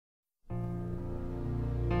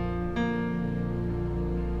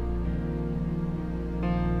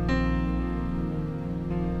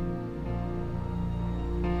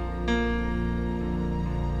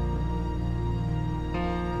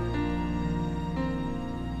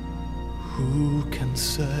Who can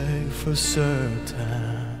say for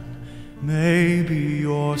certain? Maybe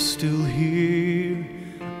you're still here.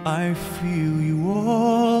 I feel you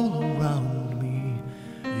all around me,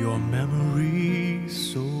 your memory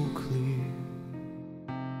so clear.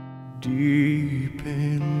 Deep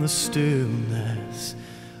in the stillness,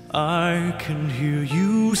 I can hear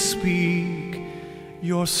you speak.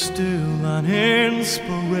 You're still an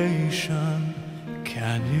inspiration.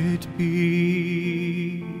 Can it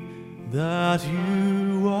be that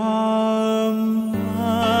you are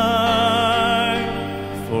mine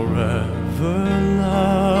forever,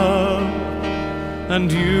 love?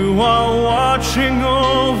 And you are watching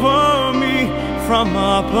over me from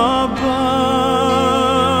up above.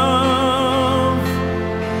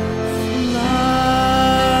 Fly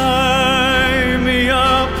me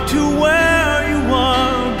up to where you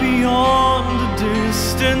are, beyond the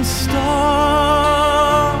distant star.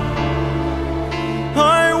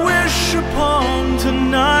 I wish upon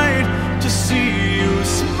tonight to see you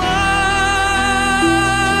smile,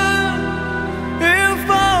 if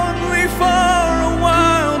only for a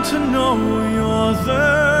while to know you're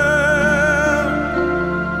there.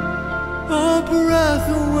 A breath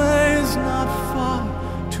away is not far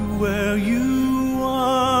to where you are.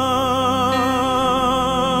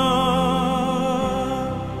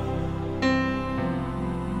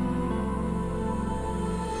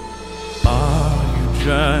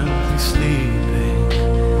 Gently sleeping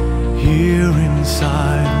here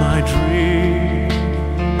inside my dream?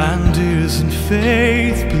 And isn't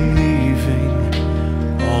faith believing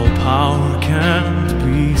all power can't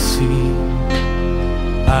be seen?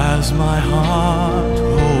 As my heart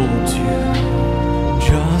holds you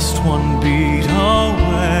just one beat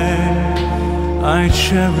away, I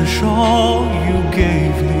cherish all you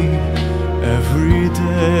gave me every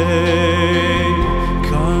day.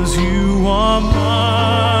 'Cause you are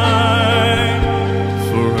mine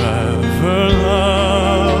forever,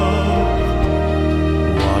 love,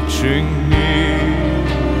 watching me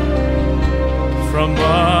from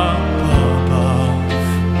up above.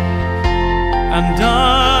 And I